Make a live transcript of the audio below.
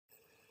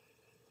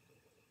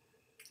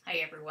Hi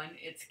everyone,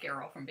 it's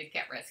Carol from Big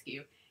Cat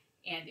Rescue,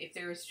 and if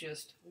there's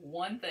just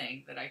one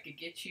thing that I could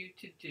get you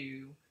to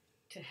do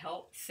to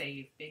help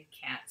save big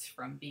cats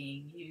from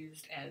being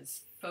used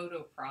as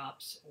photo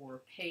props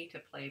or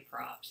pay-to-play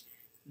props,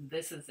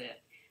 this is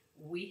it.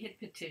 We had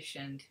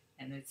petitioned,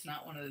 and it's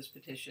not one of those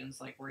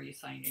petitions like where you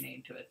sign your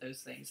name to it,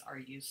 those things are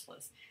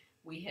useless.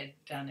 We had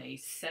done a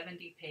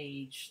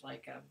 70-page,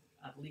 like a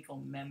legal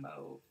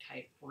memo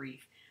type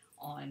brief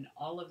on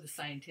all of the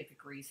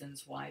scientific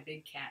reasons why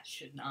big cats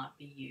should not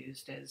be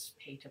used as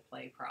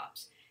pay-to-play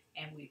props.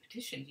 And we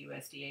petitioned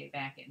USDA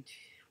back in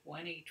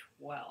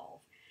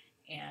 2012,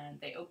 and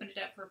they opened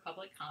it up for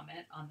public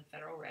comment on the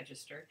Federal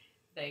Register.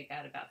 They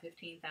got about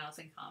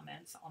 15,000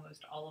 comments.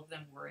 Almost all of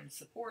them were in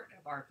support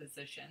of our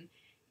position,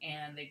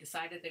 and they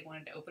decided they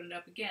wanted to open it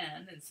up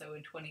again, and so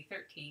in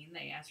 2013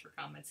 they asked for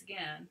comments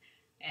again,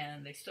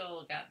 and they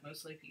still got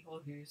mostly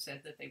people who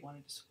said that they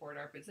wanted to support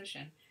our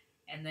position.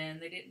 And then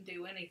they didn't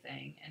do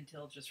anything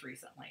until just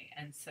recently.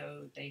 And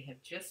so they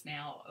have just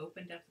now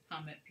opened up the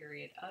comment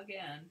period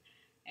again.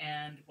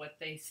 And what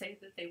they say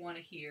that they want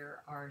to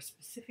hear are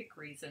specific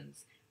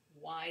reasons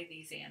why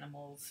these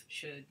animals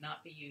should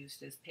not be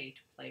used as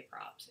pay-to-play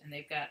props. And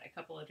they've got a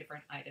couple of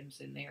different items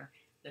in there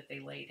that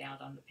they laid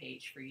out on the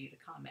page for you to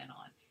comment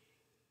on.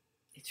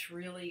 It's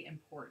really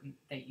important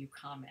that you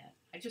comment.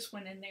 I just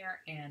went in there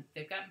and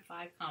they've gotten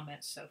 5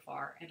 comments so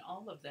far, and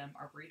all of them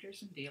are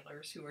breeders and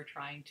dealers who are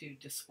trying to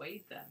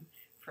dissuade them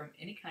from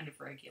any kind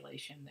of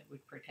regulation that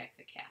would protect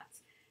the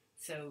cats.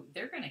 So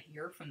they're going to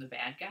hear from the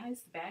bad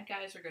guys. The bad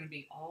guys are going to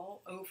be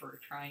all over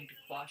trying to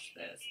quash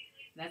this.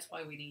 And that's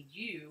why we need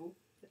you.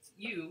 That's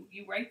you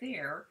right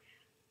there.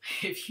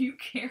 If you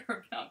care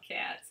about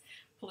cats,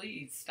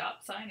 please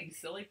stop signing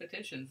silly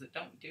petitions that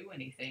don't do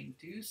anything.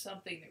 Do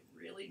something that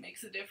really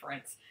makes a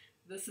difference.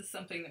 This is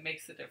something that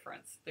makes a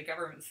difference. The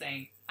government's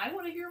saying, I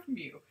want to hear from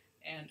you,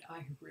 and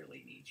I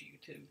really need you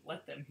to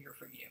let them hear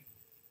from you.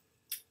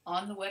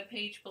 On the web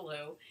page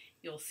below,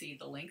 you'll see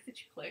the link that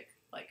you click,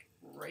 like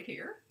right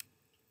here.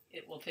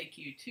 It will take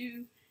you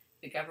to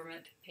the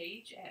government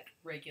page at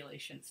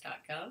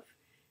regulations.gov.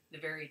 The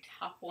very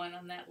top one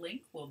on that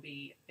link will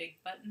be a big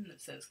button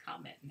that says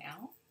Comment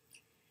Now.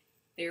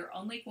 They're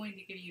only going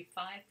to give you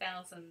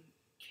 5,000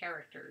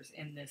 characters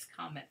in this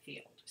comment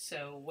field.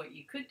 So what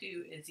you could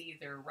do is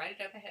either write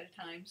it up ahead of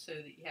time so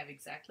that you have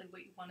exactly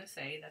what you want to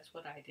say. That's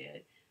what I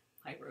did.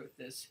 I wrote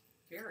this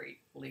very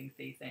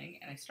lengthy thing,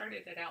 and I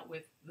started it out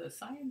with the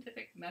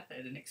scientific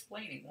method and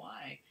explaining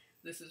why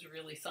this is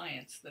really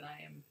science that I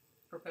am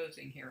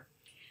proposing here.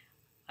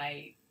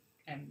 I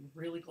am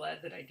really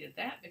glad that I did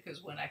that,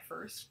 because when I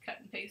first cut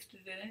and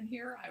pasted it in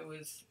here, I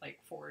was like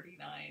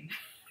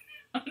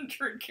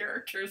 4,900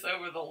 characters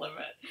over the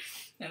limit,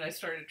 and I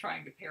started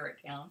trying to pare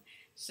it down.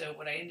 So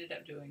what I ended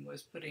up doing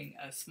was putting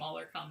a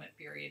smaller comment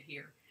period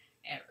here,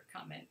 or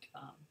comment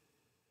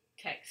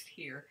text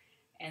here,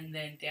 and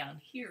then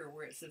down here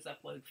where it says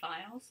upload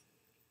files,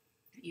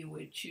 you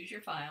would choose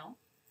your file,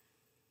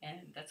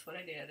 and that's what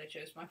I did. I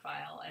chose my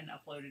file and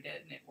uploaded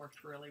it, and it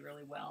worked really,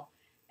 really well.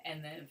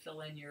 And then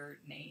fill in your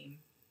name,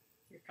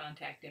 your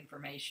contact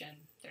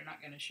information. They're not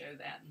going to show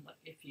that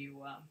if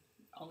you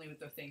only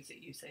with the things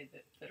that you say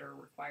that are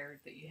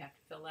required that you have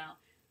to fill out.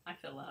 I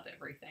fill out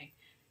everything.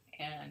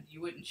 And you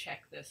wouldn't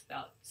check this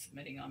without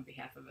submitting on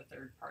behalf of a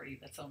third party.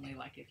 That's only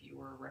like if you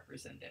were a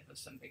representative of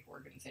some big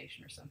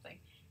organization or something.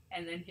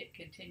 And then hit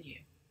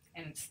continue.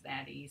 And it's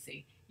that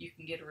easy. You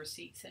can get a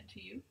receipt sent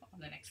to you on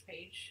the next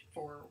page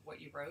for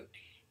what you wrote,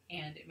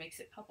 and it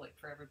makes it public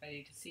for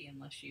everybody to see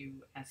unless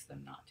you ask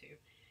them not to.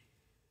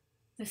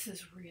 This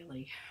is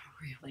really,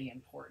 really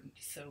important,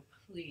 so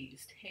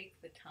please take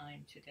the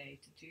time today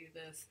to do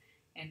this,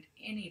 and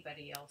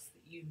anybody else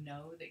that you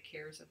know that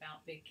cares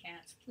about big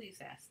cats, please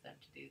ask them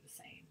to do the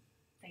same.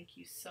 Thank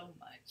you so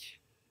much.